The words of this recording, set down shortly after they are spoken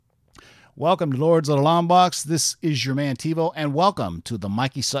Welcome to Lords of the Long Box. This is your man TiVo, and welcome to the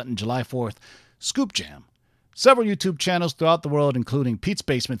Mikey Sutton July 4th Scoop Jam. Several YouTube channels throughout the world, including Pete's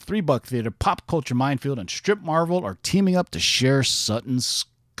Basement, 3 Buck Theater, Pop Culture Minefield, and Strip Marvel, are teaming up to share Sutton's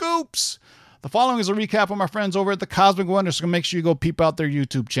scoops. The following is a recap of my friends over at the Cosmic Wonder, so make sure you go peep out their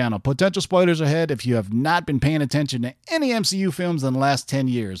YouTube channel. Potential spoilers ahead if you have not been paying attention to any MCU films in the last 10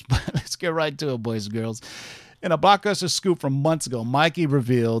 years. But let's get right to it, boys and girls. In a blockbuster scoop from months ago, Mikey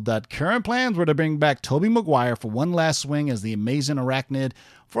revealed that current plans were to bring back Tobey Maguire for one last swing as the amazing arachnid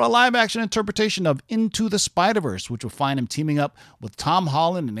for a live-action interpretation of Into the Spider-Verse, which will find him teaming up with Tom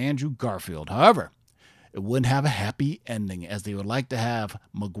Holland and Andrew Garfield. However, it wouldn't have a happy ending, as they would like to have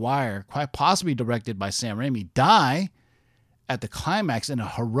Maguire, quite possibly directed by Sam Raimi, die at the climax in a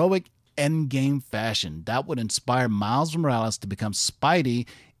heroic endgame fashion. That would inspire Miles Morales to become Spidey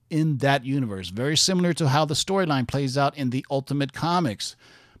in that universe, very similar to how the storyline plays out in the Ultimate Comics.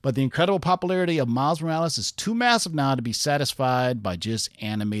 But the incredible popularity of Miles Morales is too massive now to be satisfied by just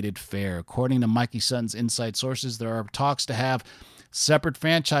animated fare. According to Mikey Sutton's inside sources, there are talks to have separate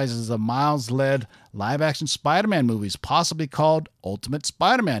franchises of Miles-led live-action Spider-Man movies, possibly called Ultimate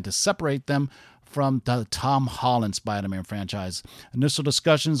Spider-Man, to separate them from the Tom Holland Spider-Man franchise. Initial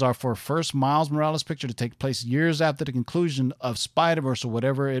discussions are for first Miles Morales picture to take place years after the conclusion of Spider-Verse, or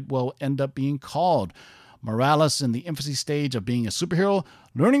whatever it will end up being called. Morales in the infancy stage of being a superhero,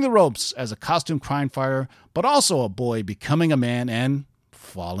 learning the ropes as a costume crime fighter, but also a boy becoming a man and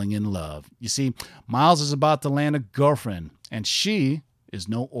falling in love. You see, Miles is about to land a girlfriend, and she is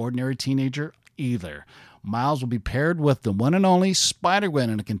no ordinary teenager either. Miles will be paired with the one and only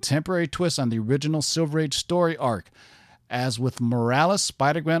Spider-Gwen in a contemporary twist on the original Silver Age story arc. As with Morales,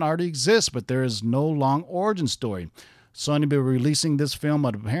 Spider-Gwen already exists, but there is no long origin story. Sony will be releasing this film,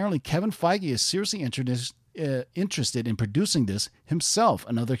 but apparently Kevin Feige is seriously interested in producing this himself,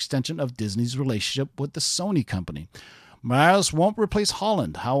 another extension of Disney's relationship with the Sony company. Morales won't replace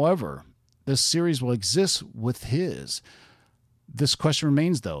Holland. However, this series will exist with his. This question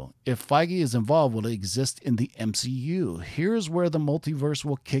remains, though. If Feige is involved, will it exist in the MCU? Here's where the multiverse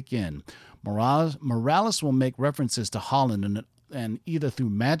will kick in. Morales will make references to Holland and either through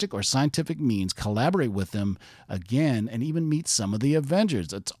magic or scientific means collaborate with them again and even meet some of the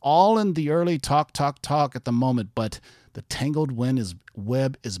Avengers. It's all in the early talk at the moment, but the tangled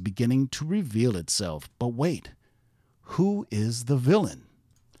web is beginning to reveal itself. But wait, who is the villain?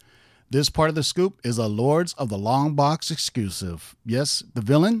 This part of the scoop is a Lords of the Long Box exclusive. Yes, the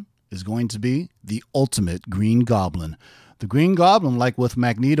villain is going to be the ultimate Green Goblin. The Green Goblin, like with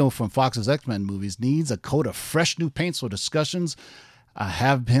Magneto from Fox's X-Men movies, needs a coat of fresh new paint, so discussions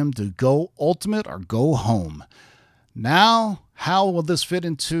have him to go ultimate or go home. Now, how will this fit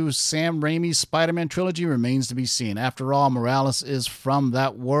into Sam Raimi's Spider-Man trilogy remains to be seen. After all, Morales is from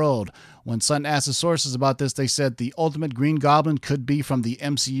that world. When Sutton asked his sources about this, they said the ultimate Green Goblin could be from the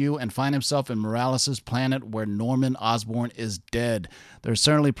MCU and find himself in Morales' planet where Norman Osborn is dead. There's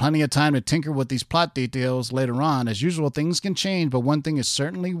certainly plenty of time to tinker with these plot details later on. As usual, things can change, but one thing is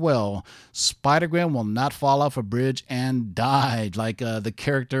certainly Spider-Gwen will not fall off a bridge and die like the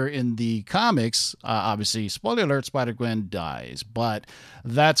character in the comics. Obviously, spoiler alert, Spider-Gwen dies, but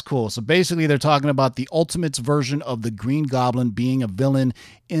that's cool. So basically, they're talking about the Ultimates version of the Green Goblin being a villain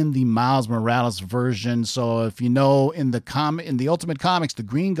in the Miles Morales version. So if you know, in the Ultimate Comics, the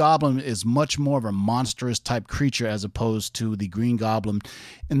Green Goblin is much more of a monstrous type creature as opposed to the Green Goblin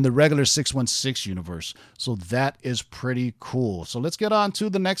in the regular 616 universe. So that is pretty cool. So let's get on to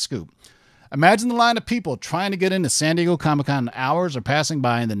the next scoop. Imagine the line of people trying to get into San Diego Comic-Con. Hours are passing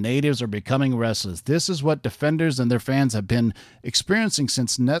by and the natives are becoming restless. This is what Defenders and their fans have been experiencing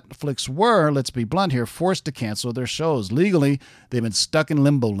since Netflix were, let's be blunt here, forced to cancel their shows. Legally, they've been stuck in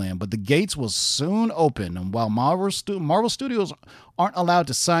limbo land, but the gates will soon open. And while Marvel Studios aren't allowed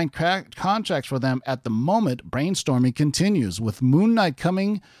to sign contracts for them at the moment, brainstorming continues. With Moon Knight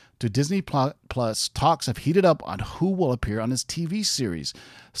coming to Disney Plus, talks have heated up on who will appear on his TV series.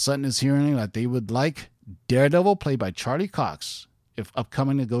 Sutton is hearing that they would like Daredevil, played by Charlie Cox, if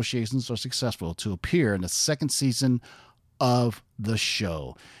upcoming negotiations are successful, to appear in the second season of the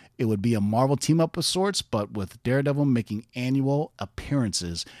show. It would be a Marvel team-up of sorts, but with Daredevil making annual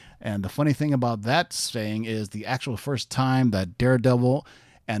appearances. And the funny thing about that saying is the actual first time that Daredevil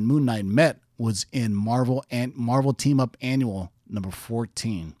and Moon Knight met was in Marvel Team-Up Annual number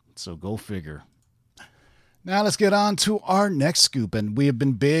 14. So go figure. Now let's get on to our next scoop. And we have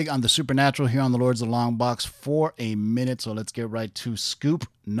been big on the supernatural here on the Lords of the Long Box for a minute. So let's get right to scoop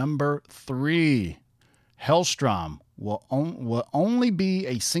number 3. Helstrom will only be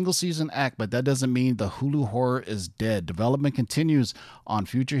a single season act, but that doesn't mean the Hulu horror is dead. Development continues on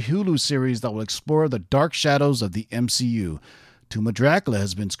future Hulu series that will explore the dark shadows of the MCU. Tomb of Dracula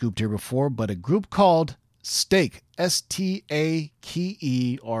has been scooped here before, but a group called STAKE, STAKE,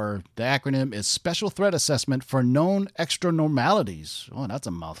 or the acronym is Special Threat Assessment for Known Extranormalities. Oh, that's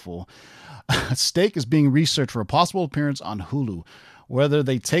a mouthful. STAKE is being researched for a possible appearance on Hulu. Whether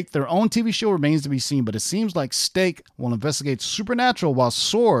they take their own TV show remains to be seen, but it seems like STAKE will investigate supernatural while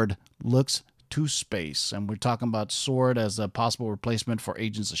SWORD looks to space. And we're talking about SWORD as a possible replacement for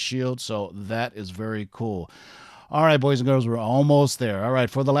Agents of S.H.I.E.L.D., so that is very cool. All right, boys and girls, we're almost there. All right,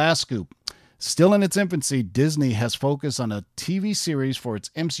 for the last scoop. Still in its infancy, Disney has focused on a TV series for its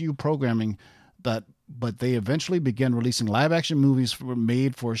MCU programming, but they eventually began releasing live-action movies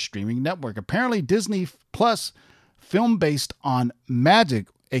made for a streaming network. Apparently, Disney Plus film based on Magic,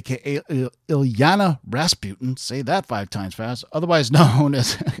 a.k.a. Ilyana Rasputin, say that 5 times fast, otherwise known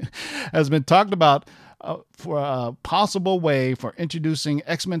as, has been talked about for a possible way for introducing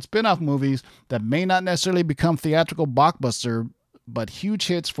X-Men spin-off movies that may not necessarily become theatrical blockbuster, but huge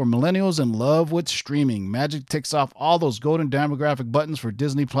hits for millennials in love with streaming. Magic ticks off all those golden demographic buttons for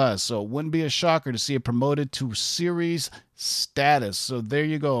Disney Plus, so it wouldn't be a shocker to see it promoted to series status. So there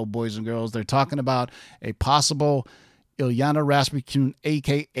you go, boys and girls. They're talking about a possible Ilyana Rasputin,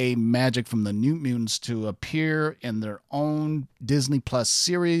 a.k.a. Magic from the New Mutants, to appear in their own Disney Plus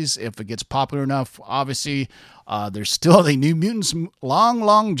series if it gets popular enough. Obviously, there's still a New Mutants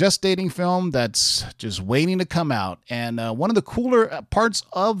long gestating film that's just waiting to come out. And one of the cooler parts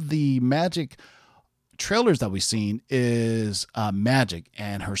of the Magic trailers that we've seen is Magic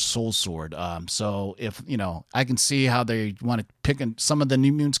and her soul sword. So if, I can see how they want to pick some of the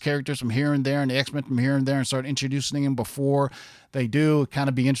New Mutants characters from here and there and the X-Men from here and there and start introducing them before they do. Kind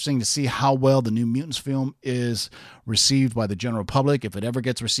of be interesting to see how well the New Mutants film is received by the general public. If it ever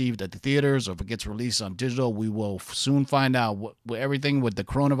gets received at the theaters or if it gets released on digital, we will soon find out. Everything with the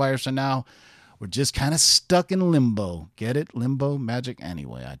coronavirus and now, we're just kind of stuck in limbo. Get it? Limbo magic?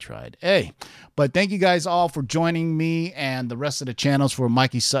 Anyway, I tried. Hey, but thank you guys all for joining me and the rest of the channels for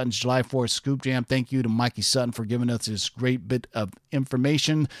Mikey Sutton's July 4th Scoop Jam. Thank you to Mikey Sutton for giving us this great bit of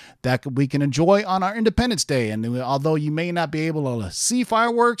information that we can enjoy on our Independence Day. And although you may not be able to see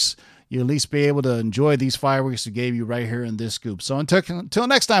fireworks, you'll at least be able to enjoy these fireworks we gave you right here in this scoop. So until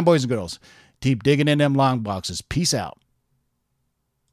next time, boys and girls, keep digging in them long boxes. Peace out.